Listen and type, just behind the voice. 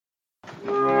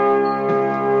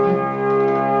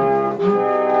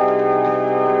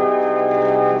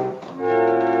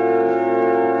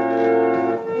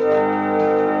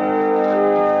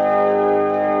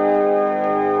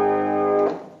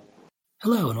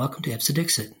welcome to Ipse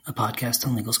Dixit, a podcast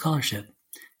on legal scholarship.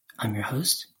 I'm your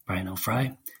host, Brian L.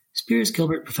 Fry, Spears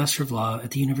Gilbert Professor of Law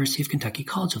at the University of Kentucky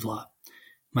College of Law.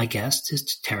 My guest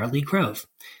is Tara Lee Grove,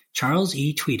 Charles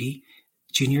E. Tweedy,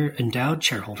 Jr. Endowed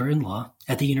Chairholder in Law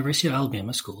at the University of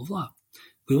Alabama School of Law.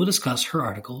 We will discuss her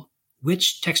article,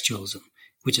 Which Textualism?,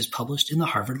 which is published in the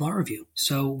Harvard Law Review.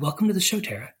 So welcome to the show,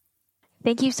 Tara.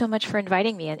 Thank you so much for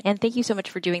inviting me, and thank you so much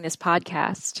for doing this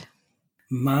podcast.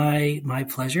 My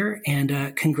pleasure,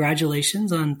 and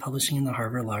congratulations on publishing in the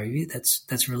Harvard Law Review.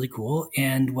 That's really cool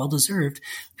and well-deserved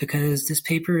because this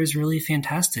paper is really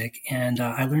fantastic, and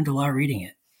I learned a lot reading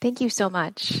it. Thank you so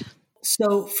much.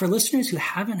 So for listeners who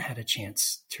haven't had a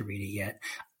chance to read it yet,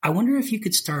 I wonder if you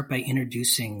could start by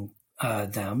introducing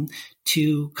them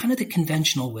to kind of the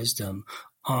conventional wisdom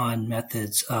on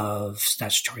methods of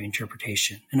statutory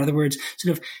interpretation. In other words,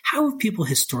 sort of how have people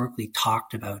historically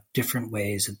talked about different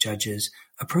ways of judges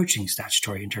approaching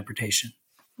statutory interpretation?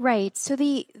 Right. So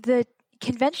the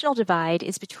conventional divide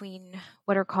is between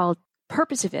what are called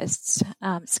purposivists,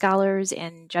 scholars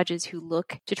and judges who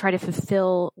look to try to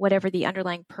fulfill whatever the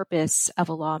underlying purpose of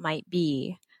a law might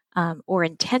be, or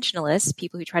intentionalists,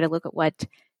 people who try to look at what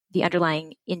the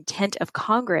underlying intent of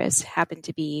Congress happened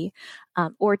to be,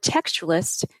 or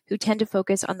textualists who tend to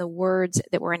focus on the words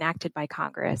that were enacted by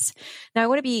Congress. Now, I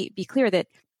want to be clear that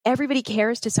everybody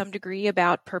cares to some degree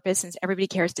about purpose and everybody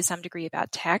cares to some degree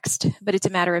about text, but it's a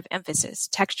matter of emphasis.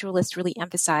 Textualists really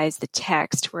emphasize the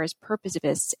text, whereas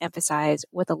purposivists emphasize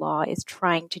what the law is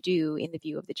trying to do in the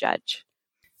view of the judge.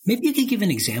 Maybe you could give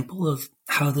an example of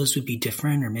how those would be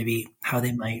different or maybe how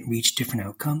they might reach different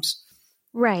outcomes.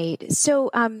 Right. So,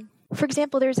 for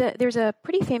example, there's a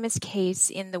pretty famous case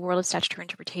in the world of statutory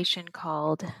interpretation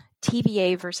called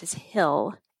TVA versus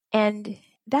Hill, and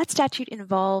that statute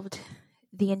involved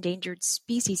the Endangered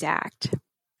Species Act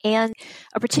and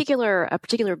a particular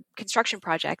construction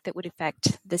project that would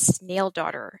affect the snail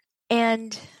darter.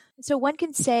 And so one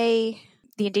can say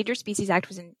the Endangered Species Act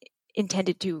was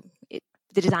intended to.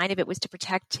 The design of it was to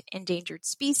protect endangered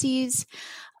species,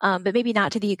 but maybe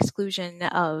not to the exclusion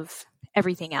of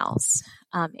everything else.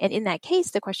 And in that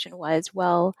case, the question was,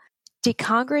 well, did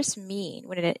Congress mean,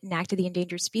 when it enacted the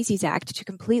Endangered Species Act, to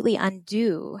completely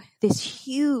undo this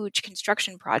huge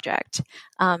construction project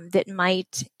that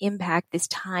might impact this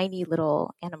tiny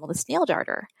little animal, the snail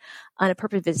darter? And a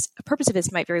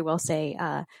purposivist might very well say,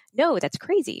 no, that's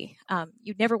crazy.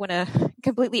 You'd never want to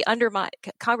completely undermine,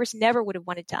 Congress never would have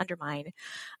wanted to undermine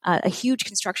a huge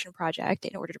construction project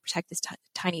in order to protect this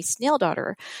tiny snail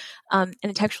darter. And the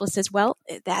textualist says, well,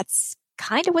 that's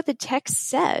kind of what the text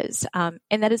says,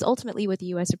 and that is ultimately what the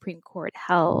U.S. Supreme Court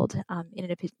held in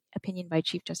an opinion by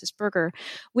Chief Justice Burger,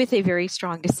 with a very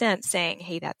strong dissent saying,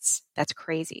 "Hey, that's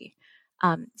crazy."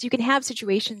 So you can have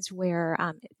situations where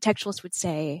textualists would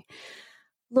say,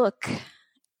 "Look,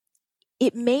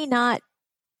 it may not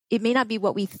be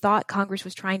what we thought Congress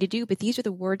was trying to do, but these are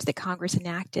the words that Congress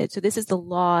enacted. So this is the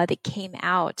law that came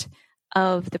out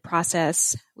of the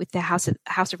process with the House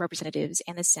of Representatives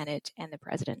and the Senate and the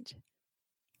President."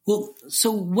 Well,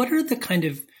 so what are the kind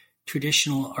of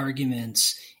traditional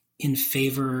arguments in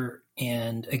favor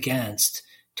and against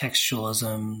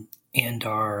textualism and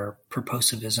our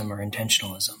purposivism or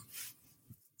intentionalism?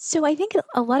 So I think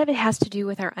a lot of it has to do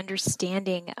with our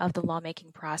understanding of the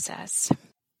lawmaking process.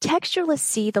 Textualists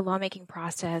see the lawmaking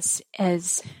process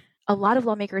as a lot of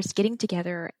lawmakers getting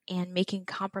together and making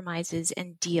compromises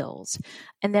and deals,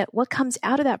 and that what comes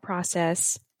out of that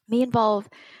process may involve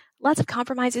lots of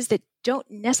compromises that don't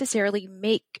necessarily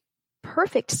make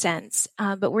perfect sense,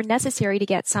 but were necessary to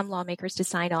get some lawmakers to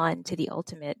sign on to the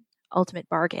ultimate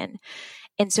bargain.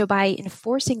 And so by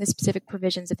enforcing the specific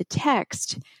provisions of the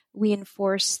text, we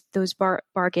enforce those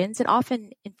bargains and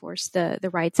often enforce the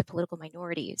rights of political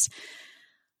minorities.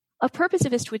 A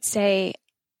purposivist would say,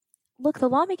 look, the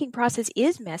lawmaking process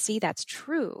is messy, that's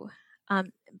true.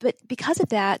 But because of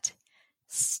that,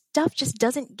 stuff just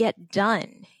doesn't get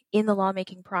done in the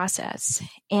lawmaking process.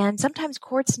 And sometimes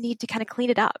courts need to kind of clean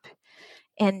it up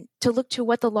and to look to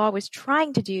what the law was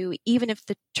trying to do, even if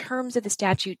the terms of the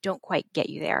statute don't quite get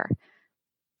you there.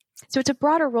 So it's a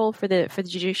broader role for the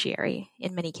judiciary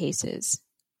in many cases.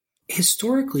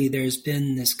 Historically, there's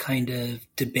been this kind of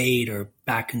debate or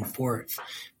back and forth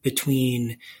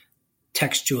between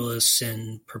textualists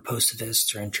and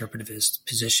purposivists or interpretivist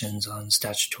positions on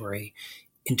statutory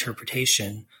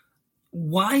interpretation.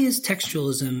 Why is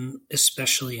textualism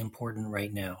especially important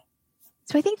right now?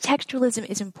 So I think textualism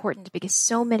is important because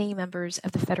so many members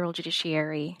of the federal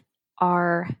judiciary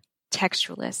are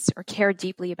textualists or care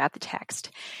deeply about the text.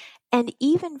 And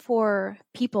even for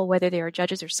people, whether they are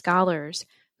judges or scholars,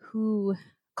 who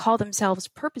call themselves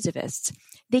purposivists,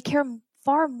 they care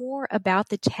far more about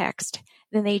the text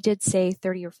than they did, say,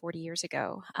 30 or 40 years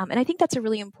ago. And I think that's a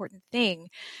really important thing.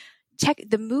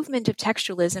 The movement of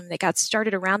textualism that got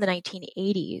started around the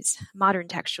 1980s, modern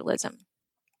textualism,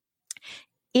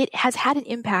 it has had an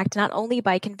impact not only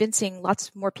by convincing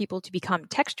lots more people to become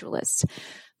textualists,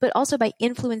 but also by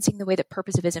influencing the way that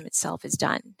purposivism itself is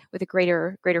done with a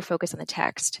greater focus on the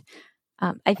text.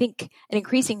 I think an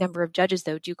increasing number of judges,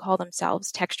 though, do call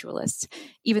themselves textualists,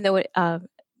 even though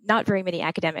not very many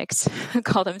academics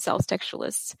call themselves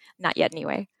textualists, not yet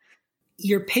anyway.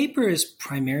 Your paper is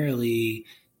primarily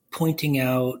pointing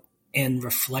out and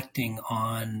reflecting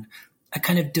on a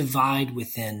kind of divide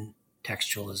within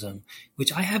textualism,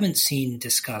 which I haven't seen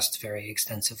discussed very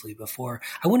extensively before.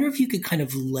 I wonder if you could kind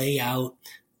of lay out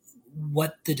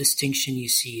what the distinction you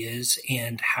see is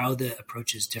and how the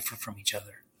approaches differ from each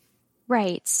other.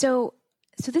 Right. So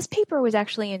this paper was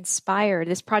actually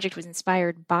this project was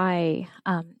inspired by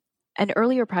an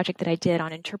earlier project that I did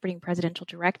on interpreting presidential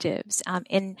directives.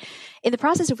 In the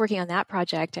process of working on that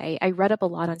project, I read up a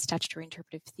lot on statutory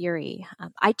interpretive theory.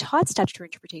 I taught statutory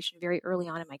interpretation very early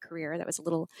on in my career. That was a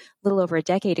little over a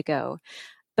decade ago.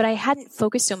 But I hadn't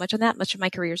focused so much on that. Much of my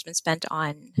career has been spent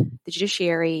on the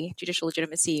judiciary, judicial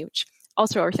legitimacy, which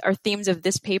also are themes of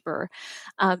this paper.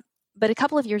 But a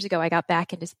couple of years ago, I got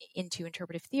back into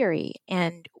interpretive theory.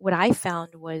 And what I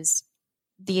found was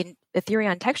the theory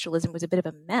on textualism was a bit of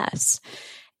a mess,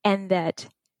 and that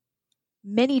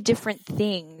many different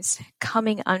things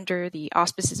coming under the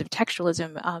auspices of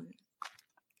textualism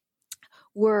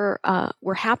were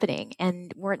happening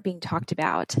and weren't being talked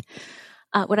about.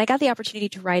 When I got the opportunity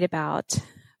to write about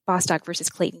Bostock versus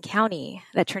Clayton County,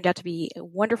 that turned out to be a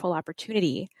wonderful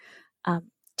opportunity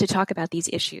to talk about these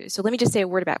issues. So let me just say a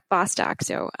word about Bostock.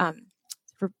 So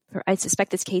I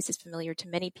suspect this case is familiar to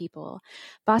many people.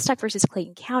 Bostock versus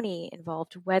Clayton County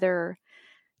involved whether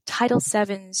Title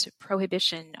VII's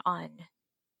prohibition on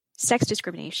sex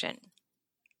discrimination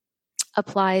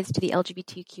applies to the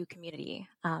LGBTQ community.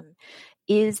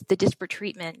 Is the disparate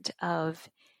treatment of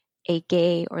a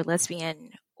gay or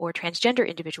lesbian or transgender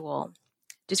individual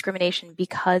discrimination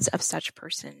because of such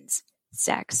person's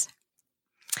sex?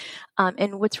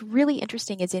 And what's really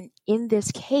interesting is in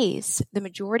this case, the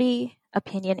majority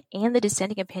opinion and the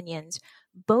dissenting opinions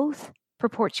both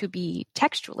purport to be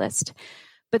textualist,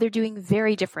 but they're doing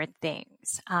very different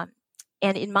things.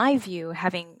 And in my view,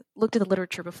 having looked at the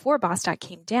literature before Bostock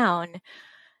came down,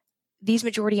 these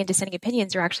majority and dissenting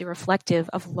opinions are actually reflective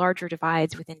of larger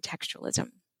divides within textualism.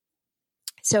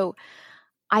 So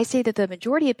I say that the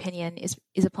majority opinion is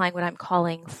applying what I'm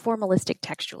calling formalistic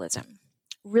textualism,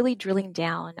 really drilling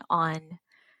down on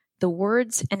the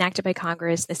words enacted by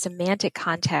Congress, the semantic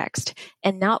context,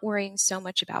 and not worrying so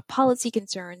much about policy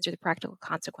concerns or the practical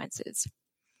consequences.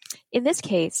 In this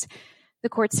case, the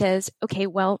court says, okay,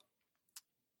 well,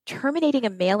 terminating a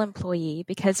male employee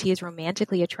because he is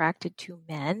romantically attracted to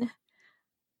men,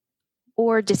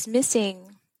 or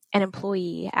dismissing an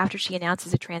employee after she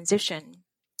announces a transition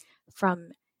from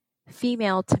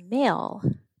female to male,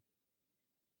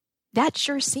 that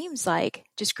sure seems like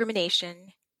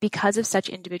discrimination because of such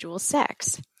individual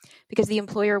sex, because the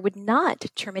employer would not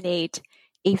terminate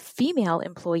a female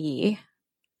employee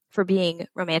for being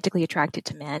romantically attracted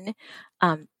to men,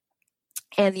 and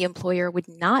the employer would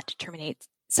not terminate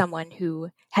someone who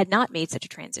had not made such a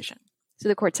transition. So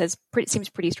the court says it seems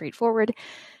pretty straightforward.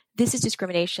 This is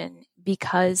discrimination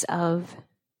because of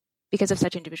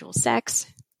such individual sex,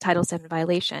 Title VII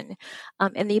violation.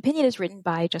 And the opinion is written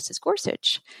by Justice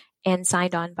Gorsuch and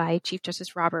signed on by Chief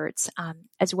Justice Roberts,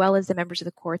 as well as the members of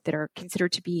the court that are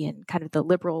considered to be in kind of the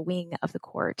liberal wing of the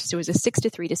court. So it was a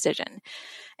 6-3 decision.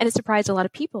 And it surprised a lot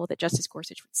of people that Justice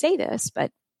Gorsuch would say this,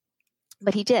 but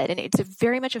he did. And it's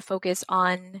very much a focus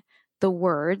on the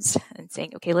words and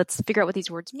saying, okay, let's figure out what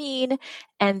these words mean,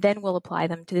 and then we'll apply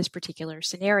them to this particular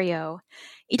scenario.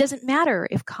 It doesn't matter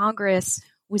if Congress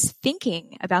was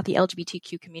thinking about the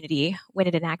LGBTQ community when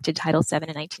it enacted Title VII in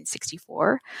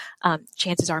 1964.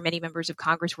 Chances are many members of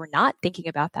Congress were not thinking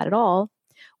about that at all.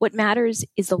 What matters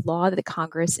is the law that the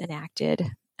Congress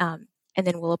enacted, and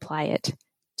then we'll apply it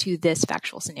to this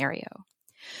factual scenario.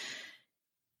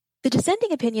 The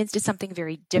dissenting opinions did something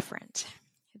very different.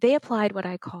 They applied what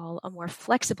I call a more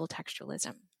flexible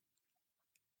textualism.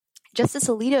 Justice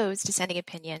Alito's dissenting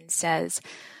opinion says,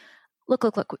 look,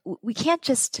 we can't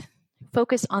just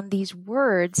focus on these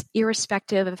words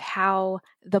irrespective of how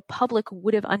the public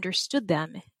would have understood them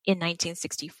in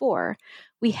 1964.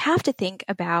 We have to think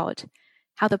about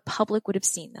how the public would have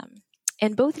seen them.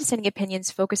 And both dissenting opinions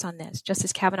focus on this.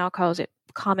 Justice Kavanaugh calls it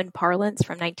common parlance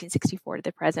from 1964 to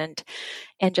the present,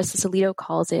 and Justice Alito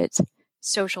calls it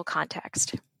social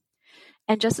context.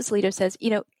 And Justice Alito says,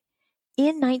 in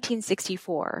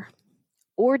 1964,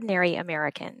 ordinary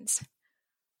Americans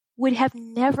would have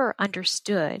never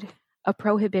understood a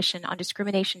prohibition on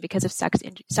discrimination because of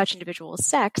such individual's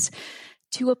sex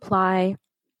to apply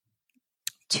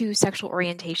to sexual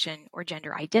orientation or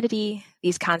gender identity.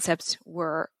 These concepts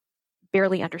were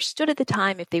barely understood at the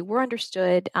time. If they were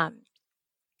understood,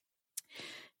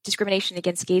 discrimination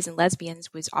against gays and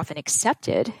lesbians was often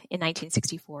accepted in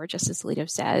 1964, Justice Alito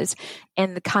says,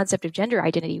 and the concept of gender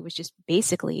identity was just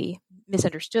basically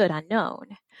misunderstood,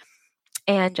 unknown.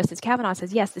 And Justice Kavanaugh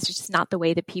says, yes, this is just not the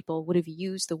way that people would have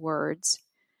used the words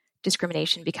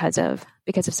discrimination because of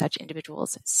such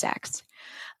individuals' sex.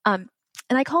 And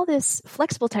I call this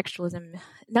flexible textualism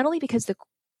not only because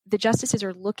the justices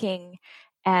are looking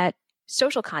at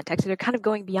social context, they're kind of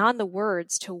going beyond the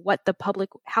words to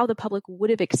how the public would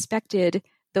have expected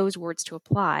those words to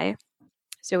apply.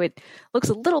 So it looks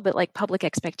a little bit like public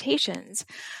expectations.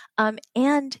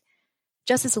 And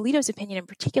Justice Alito's opinion in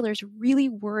particular is really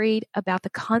worried about the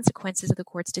consequences of the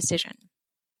court's decision.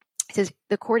 He says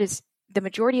the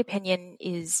majority opinion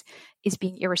is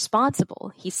being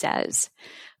irresponsible, he says,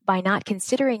 by not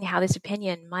considering how this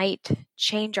opinion might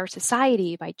change our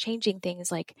society by changing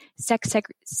things like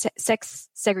sex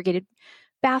segregated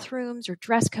bathrooms or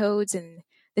dress codes. And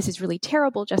this is really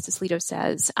terrible, Justice Alito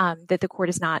says, that the court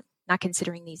is not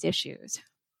considering these issues.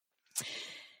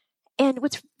 And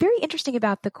what's very interesting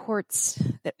about the court's,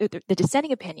 the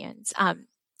dissenting opinions,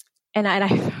 and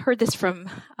I've heard this from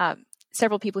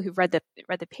several people who've read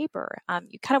the paper,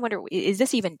 you kind of wonder, is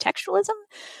this even textualism?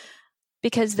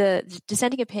 Because the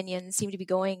dissenting opinions seem to be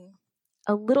going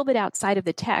a little bit outside of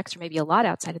the text, or maybe a lot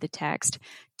outside of the text,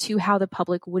 to how the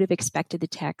public would have expected the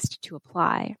text to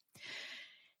apply.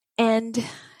 And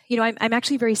I'm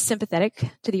actually very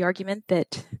sympathetic to the argument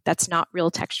that that's not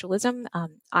real textualism.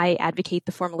 I advocate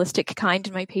the formalistic kind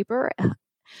in my paper.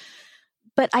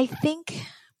 But I think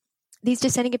these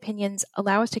dissenting opinions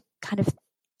allow us to kind of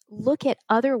look at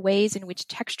other ways in which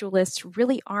textualists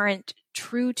really aren't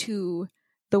true to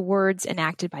the words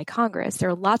enacted by Congress. There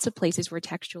are lots of places where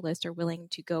textualists are willing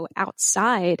to go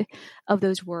outside of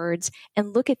those words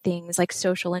and look at things like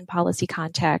social and policy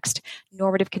context,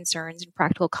 normative concerns, and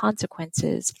practical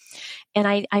consequences. And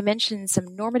I mentioned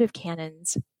some normative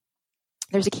canons.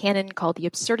 There's a canon called the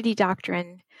absurdity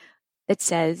doctrine that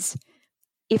says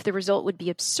if the result would be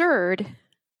absurd,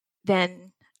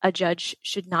 then a judge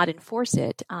should not enforce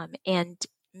it. And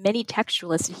many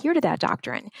textualists adhere to that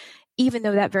doctrine, even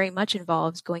though that very much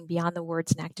involves going beyond the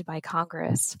words enacted by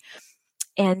Congress.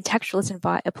 And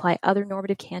textualists apply other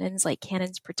normative canons, like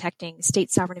canons protecting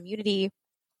state sovereign immunity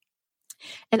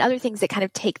and other things that kind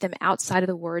of take them outside of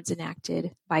the words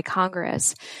enacted by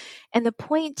Congress. And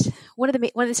one of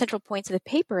the central points of the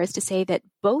paper is to say that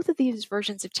both of these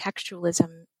versions of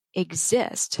textualism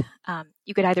exist.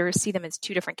 You could either see them as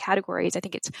two different categories. I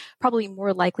think it's probably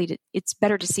more likely it's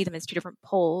better to see them as two different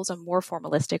poles, a more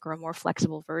formalistic or a more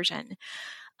flexible version.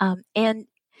 And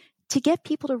to get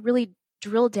people to really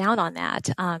drill down on that,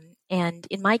 and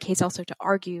in my case also to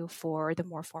argue for the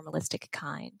more formalistic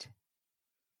kind.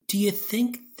 Do you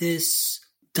think this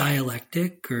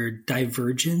dialectic or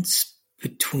divergence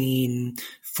between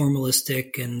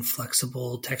formalistic and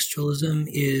flexible textualism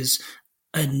is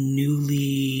a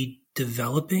newly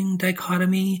developing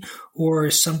dichotomy,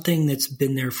 or something that's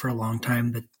been there for a long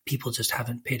time but people just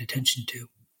haven't paid attention to?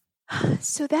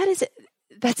 So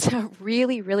that's a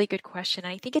really, really good question.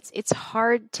 I think it's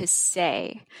hard to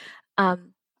say.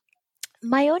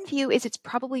 My own view is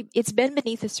it's been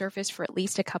beneath the surface for at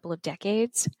least a couple of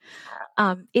decades.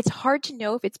 It's hard to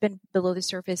know if it's been below the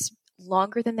surface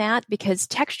longer than that, because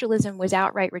textualism was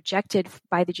outright rejected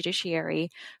by the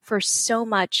judiciary for so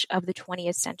much of the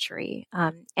 20th century.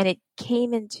 And it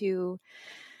came into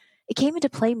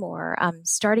play more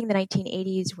starting the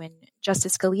 1980s when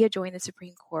Justice Scalia joined the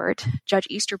Supreme Court. Judge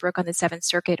Easterbrook on the Seventh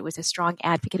Circuit was a strong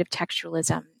advocate of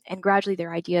textualism, and gradually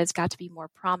their ideas got to be more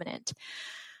prominent.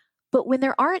 But when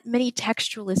there aren't many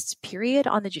textualists, period,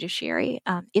 on the judiciary,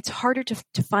 it's harder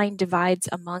to find divides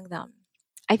among them.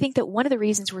 I think that one of the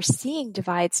reasons we're seeing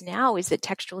divides now is that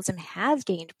textualism has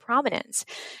gained prominence.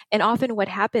 And often what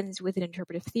happens with an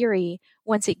interpretive theory,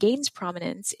 once it gains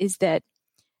prominence, is that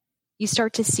you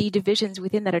start to see divisions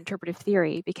within that interpretive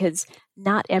theory because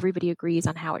not everybody agrees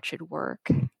on how it should work.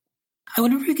 I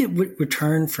wonder if we could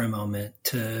return for a moment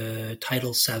to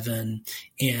Title VII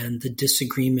and the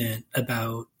disagreement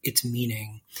about its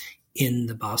meaning in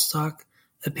the Bostock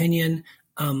opinion.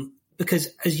 because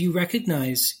as you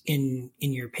recognize in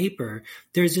your paper,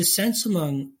 there's a sense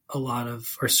among a lot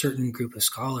of or certain group of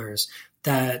scholars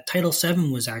that Title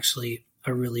VII was actually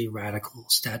a really radical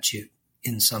statute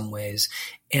in some ways,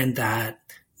 and that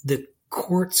the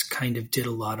courts kind of did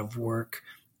a lot of work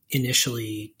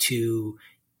initially to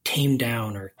tame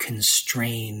down or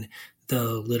constrain the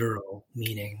literal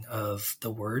meaning of the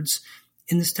words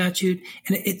in the statute.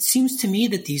 And it seems to me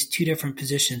that these two different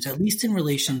positions, at least in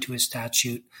relation to a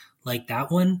statute like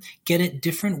that one, get at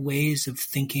different ways of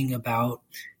thinking about,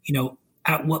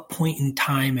 at what point in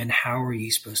time and how are you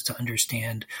supposed to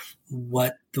understand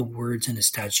what the words in a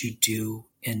statute do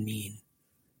and mean.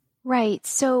 Right.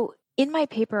 So in my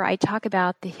paper, I talk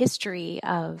about the history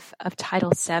of Title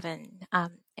VII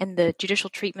and the judicial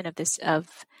treatment of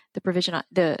the provision,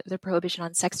 the prohibition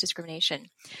on sex discrimination,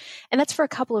 and that's for a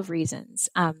couple of reasons.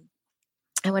 I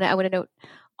want to note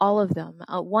all of them.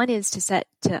 One is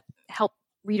to help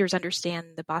readers understand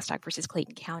the Bostock versus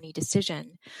Clayton County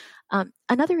decision.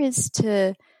 Another is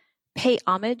to pay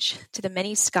homage to the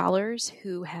many scholars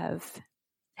who have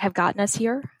gotten us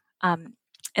here. And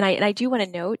I do want to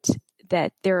note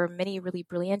that there are many really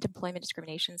brilliant employment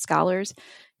discrimination scholars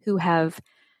who have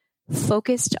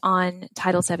focused on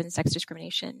Title VII sex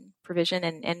discrimination provision.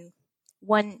 And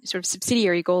one sort of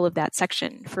subsidiary goal of that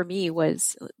section for me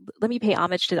was, let me pay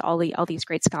homage to all these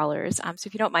great scholars. So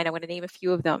if you don't mind, I want to name a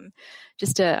few of them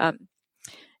just to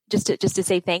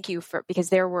say thank you because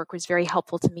their work was very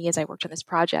helpful to me as I worked on this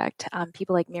project.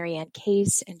 People like Mary Ann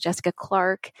Case and Jessica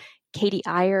Clark, Katie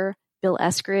Iyer, Bill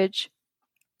Eskridge,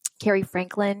 Carrie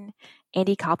Franklin,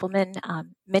 Andy Koppelman.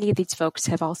 Many of these folks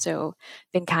have also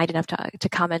been kind enough to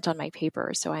comment on my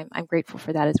paper, so I'm grateful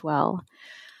for that as well.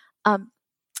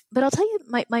 But I'll tell you,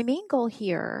 my main goal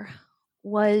here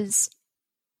was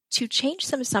to change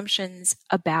some assumptions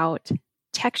about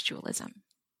textualism.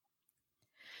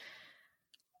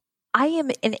 I am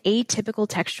an atypical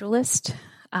textualist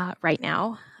right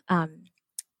now.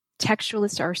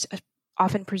 Textualists are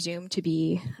often presumed to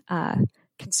be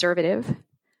conservative,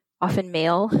 often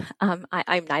male.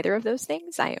 I'm neither of those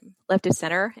things. I am left of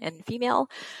center and female.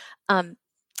 And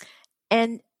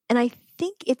I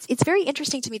think it's very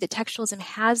interesting to me that textualism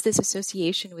has this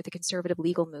association with the conservative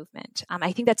legal movement.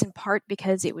 I think that's in part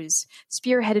because it was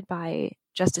spearheaded by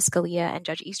Justice Scalia and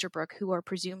Judge Easterbrook, who are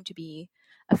presumed to be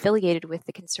affiliated with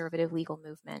the conservative legal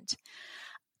movement.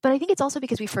 But I think it's also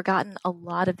because we've forgotten a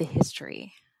lot of the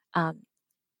history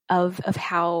of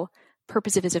how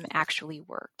purposivism actually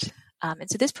worked. And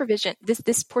so this provision,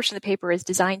 this portion of the paper is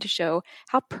designed to show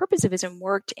how purposivism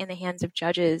worked in the hands of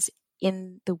judges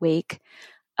in the wake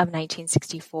of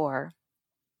 1964.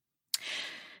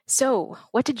 So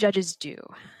what did judges do?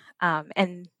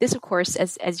 And this, of course,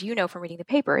 as you know from reading the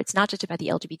paper, it's not just about the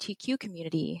LGBTQ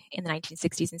community in the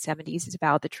 1960s and 70s. It's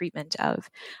about the treatment of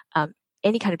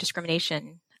any kind of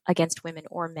discrimination against women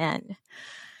or men.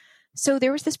 So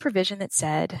there was this provision that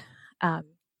said,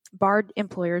 barred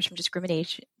employers from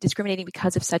discriminating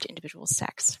because of such individual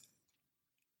sex.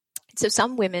 So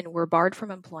some women were barred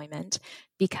from employment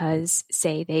because,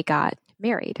 say, they got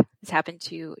married. This happened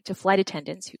to flight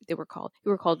attendants who were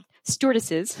called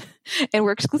stewardesses and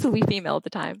were exclusively female at the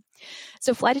time.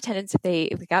 So flight attendants, if they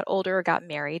got older or got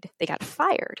married, they got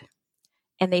fired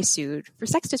and they sued for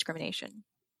sex discrimination.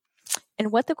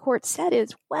 And what the court said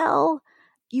is, well,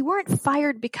 you weren't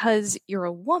fired because you're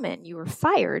a woman. You were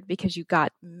fired because you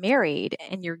got married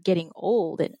and you're getting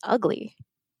old and ugly.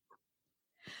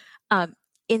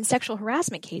 In sexual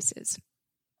harassment cases,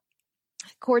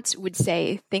 courts would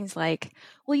say things like,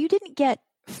 well, you didn't get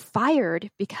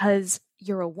fired because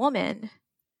you're a woman.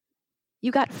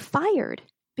 You got fired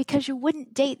because you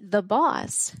wouldn't date the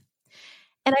boss.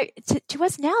 And to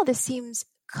us now, this seems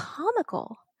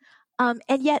comical.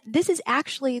 And yet this is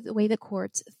actually the way the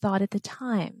courts thought at the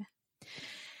time.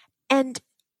 And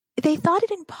they thought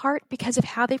it in part because of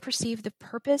how they perceived the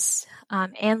purpose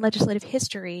and legislative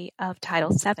history of Title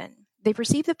VII. They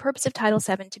perceived the purpose of Title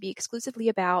VII to be exclusively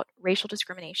about racial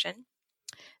discrimination,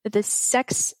 that the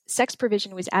sex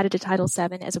provision was added to Title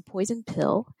VII as a poison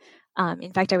pill.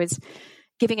 In fact, I was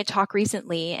giving a talk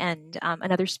recently, and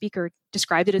another speaker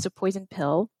described it as a poison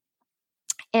pill.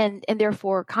 And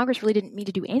therefore, Congress really didn't mean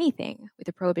to do anything with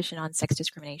the prohibition on sex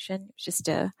discrimination. It was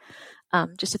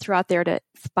just to throw out there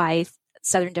by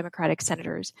Southern Democratic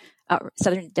senators,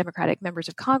 Southern Democratic members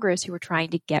of Congress who were trying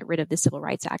to get rid of the Civil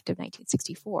Rights Act of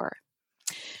 1964.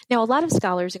 Now, a lot of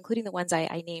scholars, including the ones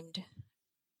I named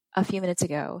a few minutes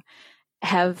ago,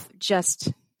 have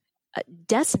just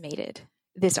decimated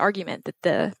this argument that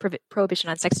the prohibition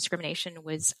on sex discrimination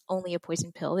was only a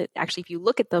poison pill. Actually, if you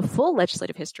look at the full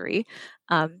legislative history,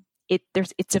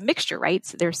 it's a mixture, right?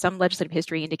 So there's some legislative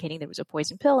history indicating there was a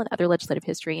poison pill, and other legislative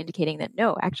history indicating that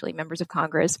no, actually, members of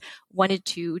Congress wanted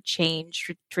to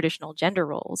change traditional gender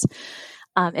roles.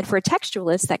 And for a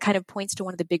textualist, that kind of points to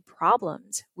one of the big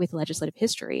problems with legislative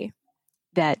history,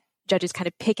 that judges kind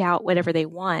of pick out whatever they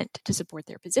want to support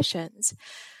their positions.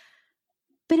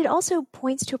 But it also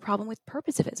points to a problem with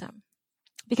purposivism,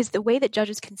 because the way that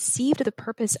judges conceived of the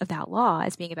purpose of that law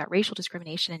as being about racial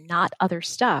discrimination and not other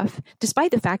stuff,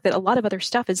 despite the fact that a lot of other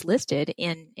stuff is listed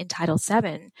in Title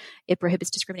VII, it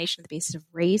prohibits discrimination on the basis of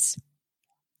race,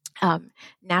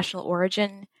 national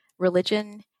origin,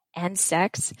 religion, and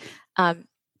sex.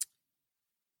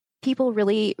 People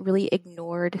really, really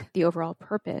ignored the overall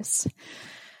purpose.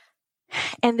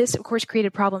 And this, of course,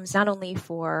 created problems not only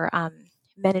for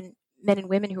men and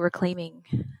women who were claiming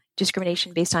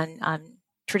discrimination based on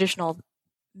traditional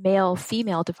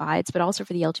male-female divides, but also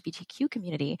for the LGBTQ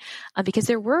community, because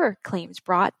there were claims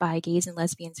brought by gays and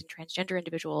lesbians and transgender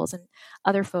individuals and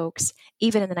other folks,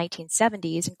 even in the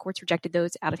 1970s, and courts rejected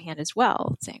those out of hand as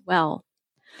well, saying, well,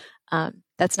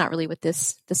 that's not really what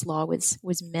this law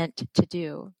was meant to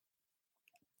do.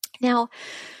 Now,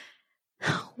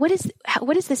 what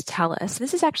does this tell us?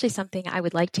 This is actually something I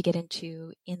would like to get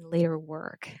into in later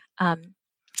work.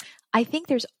 I think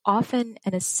there's often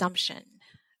an assumption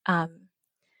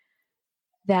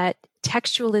that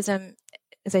textualism,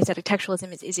 as I said,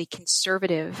 textualism is a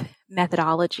conservative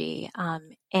methodology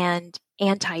and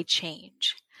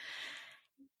anti-change.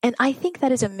 And I think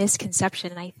that is a misconception.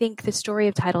 And I think the story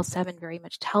of Title VII very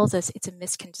much tells us it's a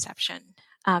misconception.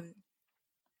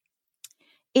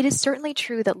 It is certainly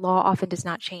true that law often does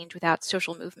not change without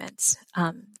social movements.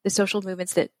 The social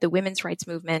movements, that the women's rights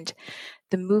movement,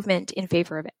 the movement in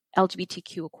favor of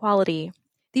LGBTQ equality,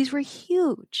 these were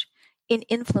huge in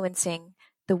influencing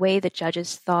the way that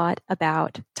judges thought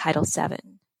about Title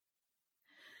VII.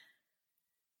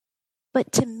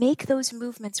 But to make those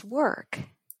movements work,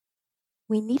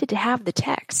 we needed to have the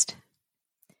text.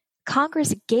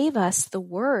 Congress gave us the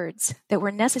words that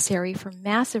were necessary for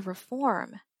massive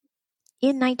reform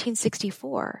in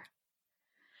 1964.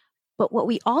 But what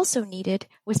we also needed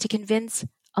was to convince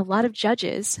a lot of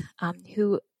judges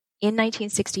who in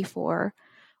 1964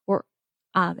 were,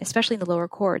 especially in the lower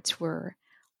courts, were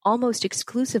almost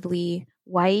exclusively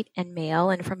white and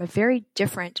male and from a very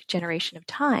different generation of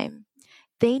time.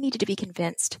 They needed to be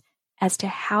convinced as to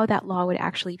how that law would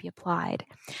actually be applied.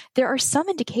 There are some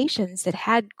indications that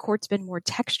had courts been more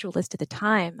textualist at the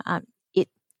time,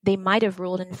 they might have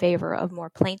ruled in favor of more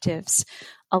plaintiffs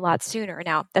a lot sooner.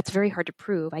 Now, that's very hard to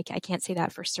prove. I can't say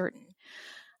that for certain.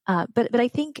 But I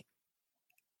think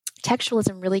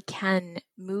textualism really can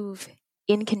move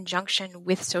in conjunction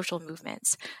with social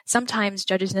movements. Sometimes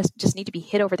judges just need to be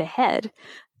hit over the head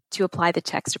to apply the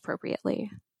text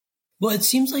appropriately. Well, it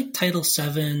seems like Title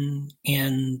VII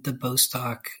and the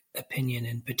Bostock opinion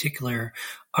in particular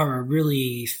are a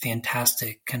really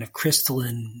fantastic kind of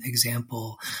crystalline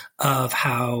example of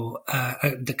how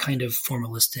the kind of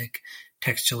formalistic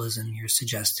textualism you're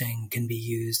suggesting can be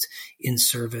used in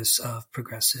service of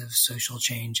progressive social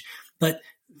change. But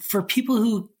for people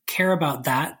who care about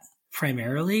that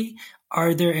primarily,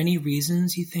 are there any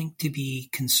reasons you think to be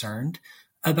concerned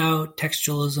about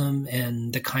textualism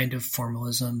and the kind of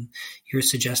formalism you're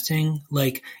suggesting?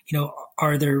 Like,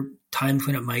 are there times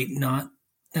when it might not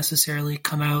necessarily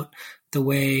come out the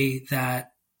way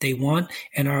that they want?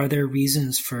 And are there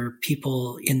reasons for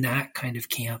people in that kind of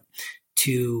camp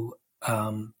to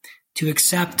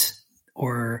accept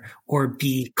or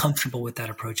be comfortable with that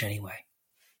approach anyway?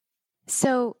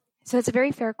 So it's a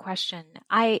very fair question.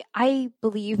 I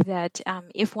believe that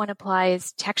if one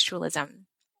applies textualism,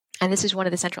 and this is one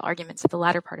of the central arguments of the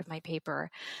latter part of my paper,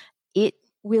 it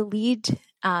will lead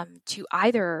to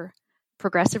either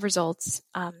progressive results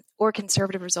or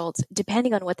conservative results,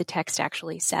 depending on what the text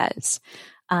actually says.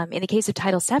 In the case of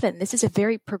Title VII, this is a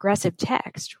very progressive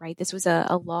text, right? This was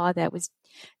a law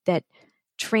that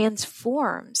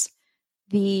transforms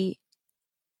the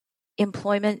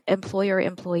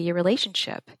employer-employee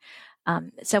relationship.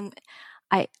 So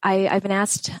I've been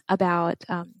asked about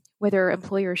whether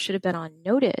employers should have been on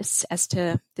notice as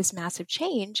to this massive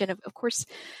change. And of course,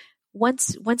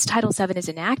 once Title VII is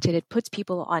enacted, it puts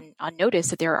people on notice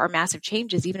that there are massive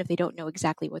changes, even if they don't know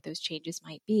exactly what those changes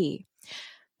might be.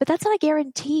 But that's not a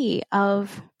guarantee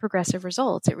of progressive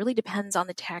results. It really depends on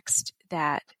the text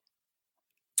that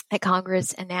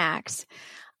Congress enacts.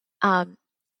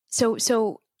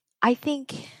 So I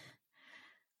think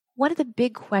one of the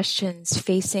big questions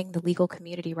facing the legal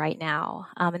community right now,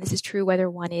 and this is true whether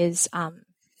one is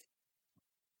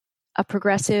a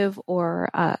progressive or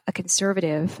a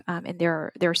conservative, and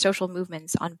there are social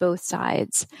movements on both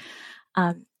sides.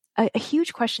 A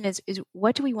huge question is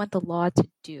what do we want the law to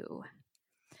do?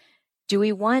 Do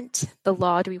we want the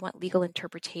law, do we want legal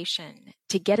interpretation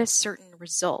to get us certain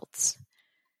results?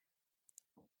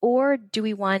 Or do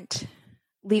we want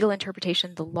legal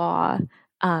interpretation, the law,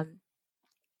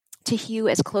 to hew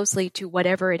as closely to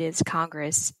whatever it is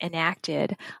Congress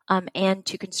enacted, and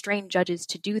to constrain judges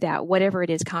to do that, whatever it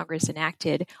is Congress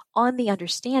enacted, on the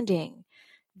understanding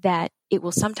that it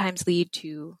will sometimes lead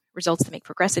to results that make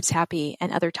progressives happy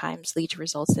and other times lead to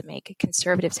results that make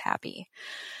conservatives happy?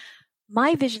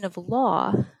 My vision of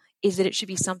law is that it should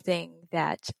be something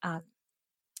that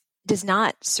does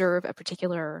not serve a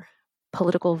particular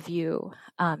political view,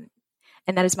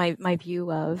 and that is my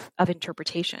view of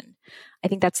interpretation. I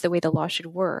think that's the way the law should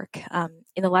work.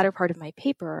 In the latter part of my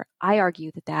paper, I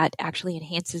argue that actually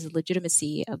enhances the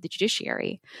legitimacy of the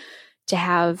judiciary to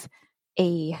have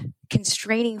a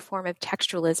constraining form of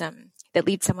textualism that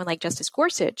leads someone like Justice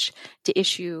Gorsuch to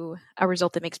issue a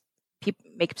result that makes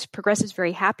progressives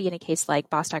very happy in a case like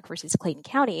Bostock versus Clayton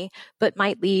County, but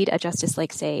might lead a justice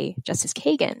like, say, Justice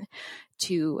Kagan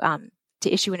to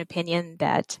issue an opinion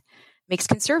that makes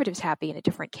conservatives happy in a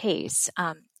different case.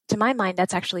 To my mind,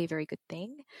 that's actually a very good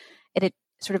thing, and it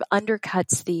sort of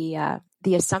undercuts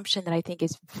the assumption that I think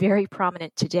is very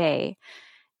prominent today,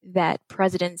 that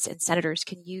presidents and senators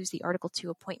can use the Article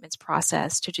 2 appointments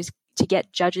process to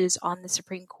get judges on the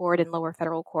Supreme Court and lower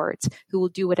federal courts who will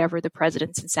do whatever the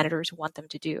presidents and senators want them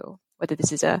to do, whether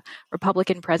this is a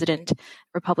Republican president,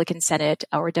 Republican Senate,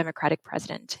 or a Democratic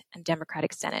president and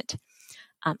Democratic Senate.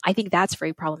 I think that's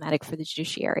very problematic for the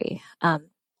judiciary.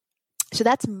 So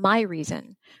that's my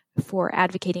reason for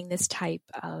advocating this type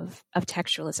of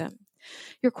textualism.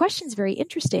 Your question is very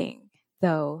interesting,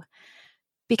 though,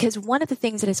 because one of the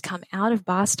things that has come out of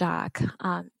Bostock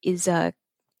is a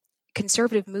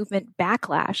conservative movement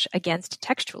backlash against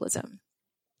textualism.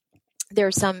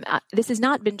 There's some, this has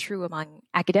not been true among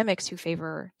academics who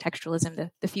favor textualism,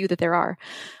 the few that there are,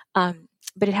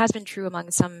 but it has been true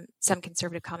among some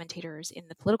conservative commentators in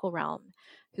the political realm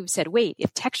who've said, wait,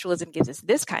 if textualism gives us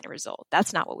this kind of result,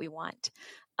 that's not what we want.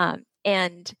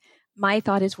 And my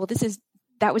thought is, well,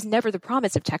 that was never the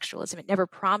promise of textualism. It never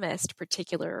promised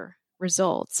particular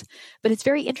results. But it's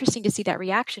very interesting to see that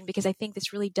reaction, because I think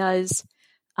this really does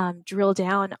drill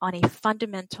down on a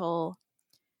fundamental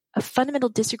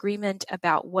disagreement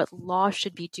about what law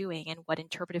should be doing and what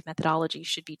interpretive methodology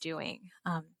should be doing.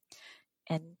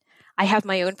 And I have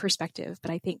my own perspective,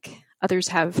 but I think others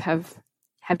have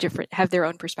their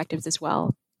own perspectives as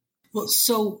well. Well,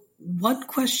 so one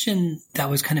question that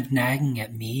was kind of nagging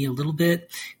at me a little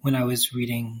bit when I was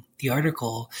reading the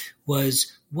article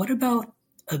was, what about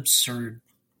absurd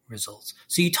results?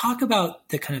 So you talk about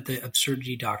the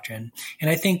absurdity doctrine, and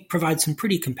I think provides some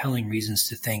pretty compelling reasons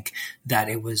to think that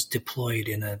it was deployed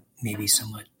in a maybe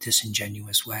somewhat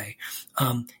disingenuous way.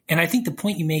 And I think the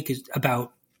point you make is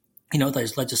about,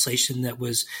 there's legislation that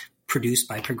was produced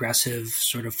by progressive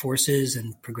sort of forces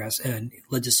and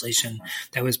legislation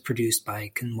that was produced by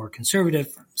more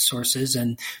conservative sources,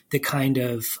 and the kind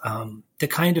of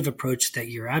approach that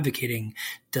you're advocating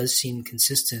does seem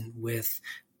consistent with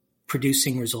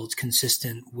producing results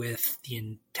consistent with the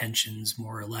intentions,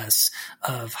 more or less,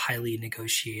 of highly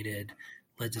negotiated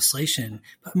legislation.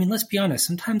 But I mean, let's be honest,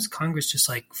 sometimes Congress just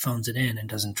phones it in and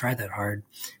doesn't try that hard.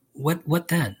 What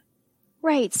then?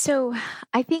 Right. So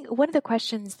I think one of the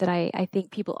questions that I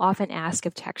think people often ask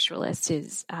of textualists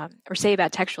is, or say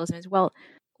about textualism is, well,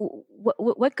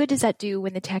 what good does that do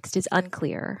when the text is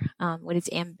unclear, when it's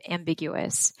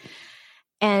ambiguous?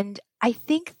 And I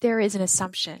think there is an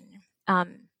assumption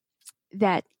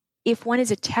that if one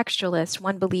is a textualist,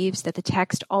 one believes that the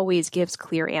text always gives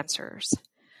clear answers.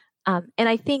 And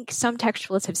I think some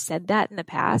textualists have said that in the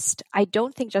past. I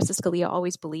don't think Justice Scalia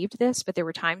always believed this, but there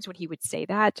were times when he would say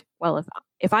that, well,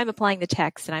 if I'm applying the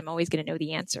text, then I'm always going to know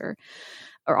the answer,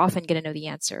 or often going to know the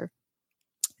answer.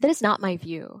 That is not my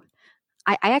view.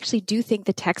 I actually do think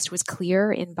the text was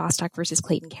clear in Bostock versus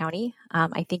Clayton County.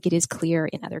 I think it is clear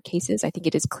in other cases. I think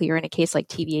it is clear in a case like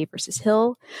TVA versus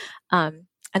Hill.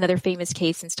 Another famous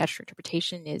case in statutory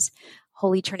interpretation is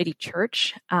Holy Trinity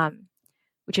Church,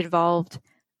 which involved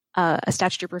a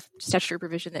statutory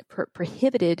provision that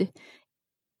prohibited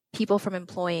people from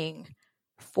employing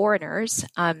foreigners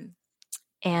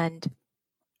and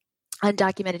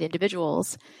undocumented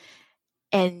individuals.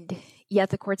 And yet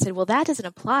the court said, well, that doesn't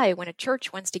apply when a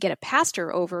church wants to get a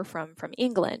pastor over from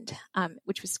England,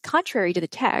 which was contrary to the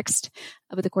text.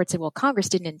 But the court said, well, Congress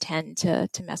didn't intend to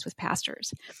mess with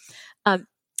pastors.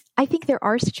 I think there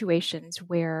are situations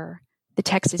where the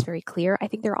text is very clear. I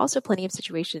think there are also plenty of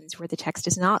situations where the text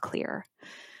is not clear.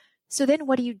 So then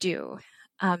what do you do?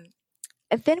 And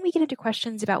then we get into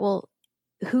questions about, well,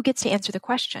 who gets to answer the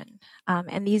question?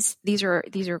 And these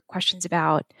are questions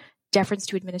about deference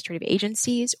to administrative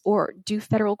agencies, or do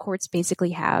federal courts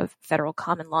basically have federal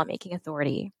common law making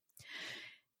authority?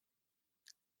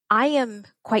 I am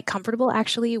quite comfortable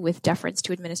actually with deference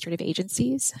to administrative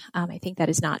agencies. I think that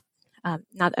is not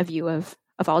a view of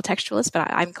all textualists,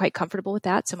 but I'm quite comfortable with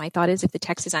that. So my thought is, if the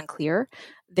text is unclear,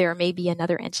 there may be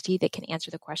another entity that can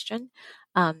answer the question.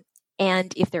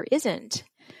 And if there isn't,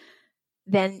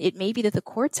 then it may be that the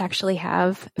courts actually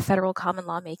have federal common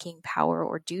law making power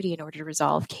or duty in order to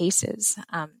resolve cases.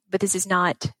 But this is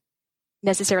not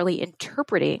necessarily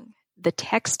interpreting the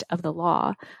text of the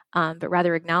law, but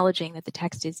rather acknowledging that the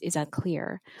text is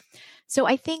unclear. So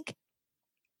I think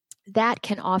that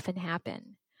can often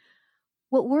happen.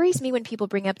 What worries me when people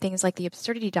bring up things like the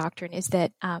absurdity doctrine is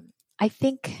that I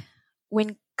think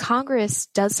when Congress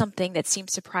does something that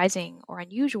seems surprising or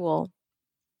unusual,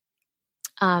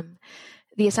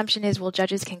 the assumption is, well,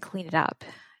 judges can clean it up.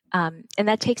 And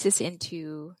that takes us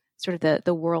into sort of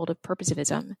the world of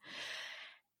purposivism.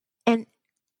 And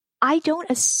I don't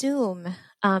assume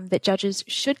that judges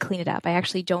should clean it up. I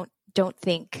actually don't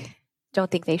think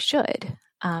they should.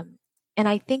 And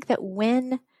I think that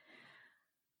when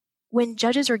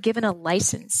judges are given a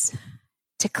license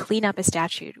to clean up a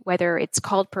statute, whether it's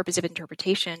called purposive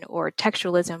interpretation or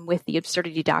textualism with the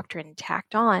absurdity doctrine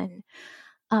tacked on,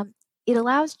 it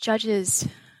allows judges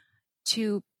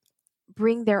to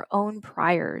bring their own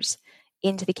priors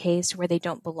into the case where they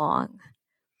don't belong.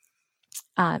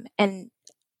 And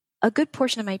a good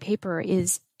portion of my paper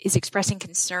is expressing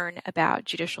concern about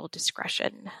judicial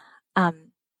discretion.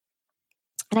 And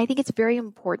I think it's very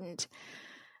important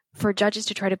for judges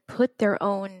to try to put their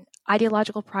own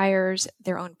ideological priors,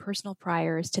 their own personal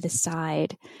priors to the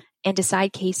side and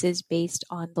decide cases based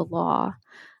on the law.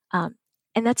 And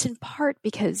that's in part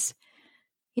because,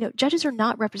 judges are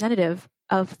not representative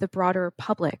of the broader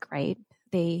public, right?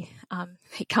 They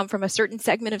come from a certain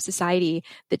segment of society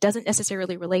that doesn't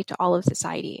necessarily relate to all of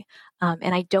society.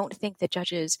 And I don't think that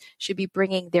judges should be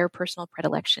bringing their personal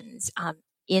predilections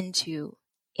into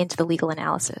the legal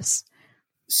analysis.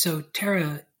 So,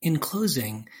 Tara, in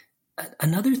closing,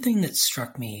 another thing that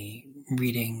struck me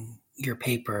reading your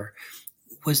paper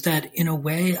was that, in a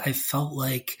way, I felt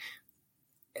like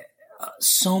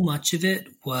so much of it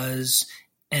was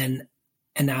an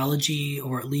analogy,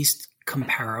 or at least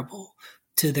comparable,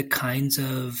 to the kinds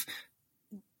of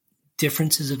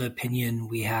differences of opinion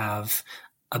we have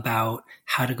about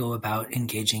how to go about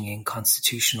engaging in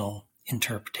constitutional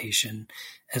interpretation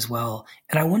as well.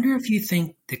 And I wonder if you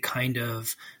think the kind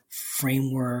of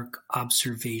framework,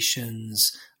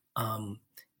 observations,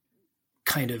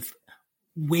 kind of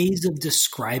ways of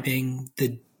describing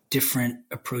the different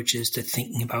approaches to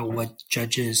thinking about what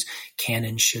judges can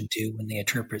and should do when they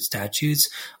interpret statutes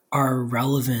are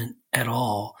relevant at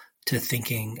all to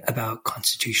thinking about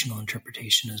constitutional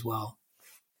interpretation as well.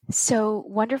 So,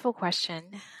 wonderful question.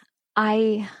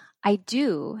 I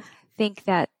do think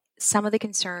that some of the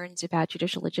concerns about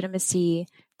judicial legitimacy,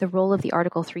 the role of the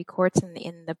Article III courts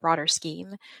in the broader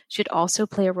scheme, should also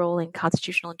play a role in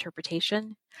constitutional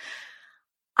interpretation.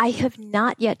 I have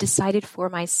not yet decided for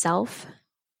myself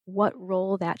what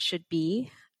role that should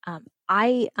be.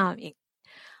 I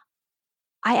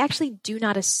actually do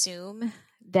not assume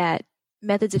that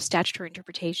methods of statutory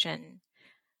interpretation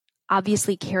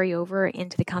obviously carry over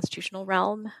into the constitutional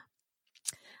realm.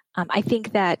 I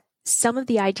think that some of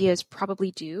the ideas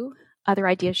probably do, other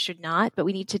ideas should not, but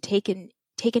we need to take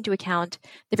into account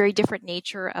the very different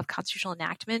nature of constitutional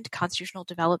enactment, constitutional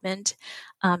development,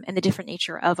 and the different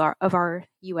nature of our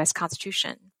U.S.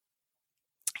 Constitution.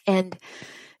 And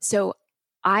so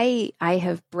I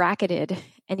have bracketed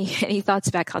any thoughts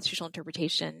about constitutional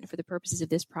interpretation for the purposes of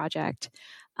this project,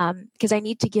 because I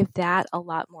need to give that a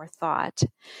lot more thought.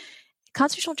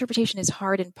 Constitutional interpretation is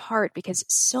hard in part because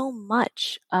so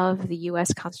much of the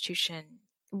U.S. Constitution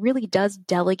really does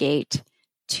delegate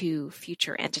to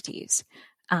future entities,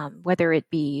 whether it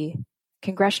be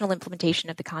congressional implementation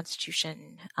of the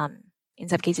Constitution, in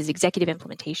some cases executive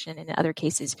implementation, and in other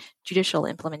cases judicial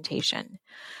implementation.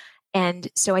 And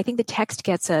so I think the text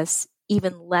gets us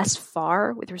even less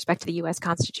far with respect to the U.S.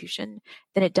 Constitution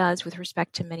than it does with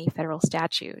respect to many federal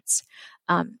statutes.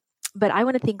 But I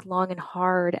want to think long and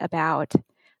hard about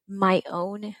my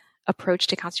own approach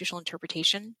to constitutional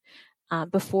interpretation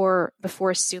before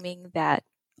assuming that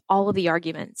all of the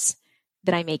arguments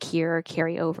that I make here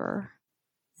carry over.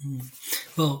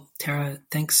 Well, Tara,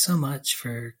 thanks so much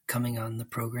for coming on the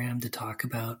program to talk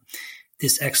about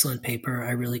this excellent paper.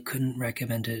 I really couldn't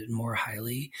recommend it more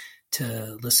highly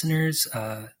to listeners.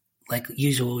 Like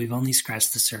usual, we've only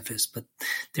scratched the surface, but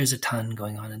there's a ton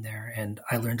going on in there, and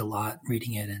I learned a lot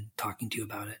reading it and talking to you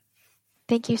about it.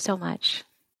 Thank you so much.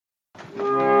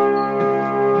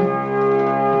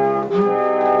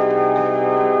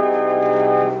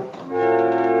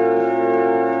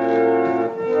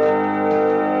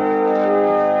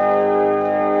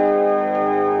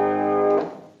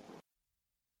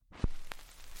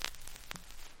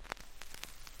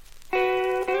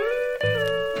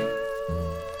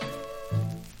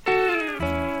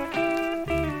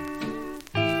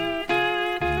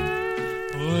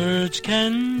 Words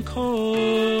can cause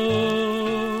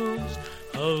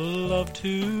a love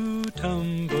to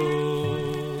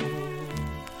tumble.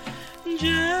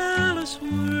 Jealous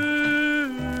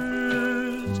words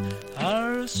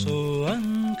are so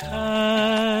unkind.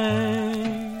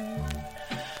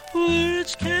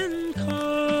 Words can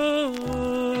cause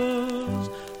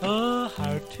a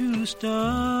heart to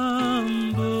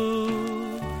stumble,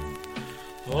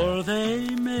 or they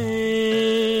make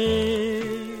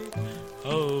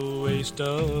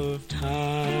of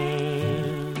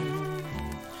time.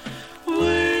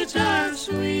 Words are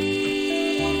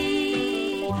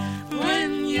sweet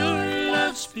when your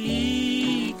love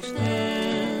speaks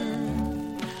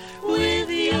them with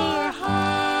your heart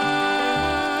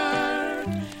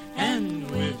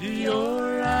and with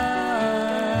your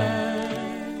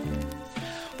eyes.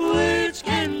 Words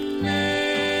can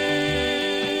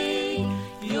make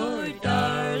your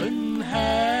darling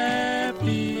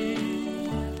happy,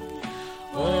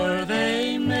 or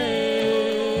they make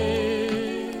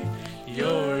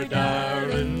your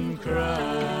darling cry.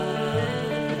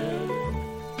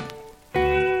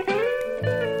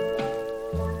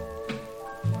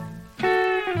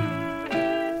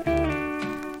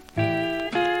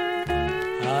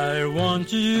 I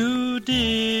want you,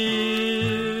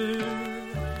 dear,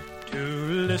 to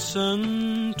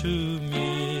listen to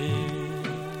me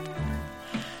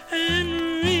and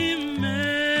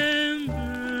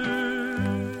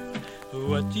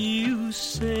what you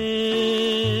said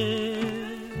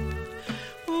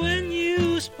when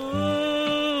you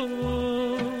spoke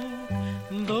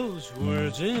those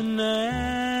words in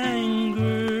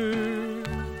anger.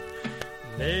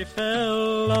 They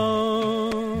fell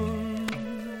on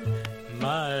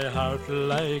my heart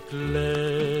like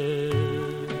lead.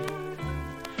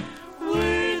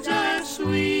 Words are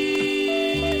sweet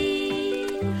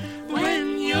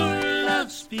when your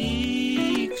love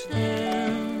speaks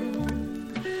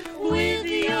them with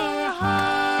your heart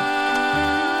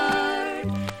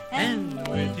and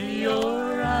with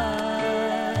your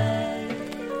eyes.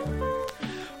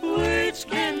 Words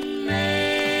can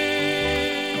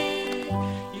make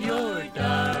your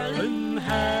darling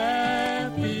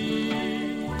happy,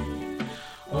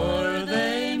 or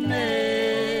they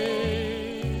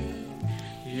make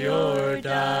your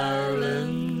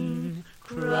darling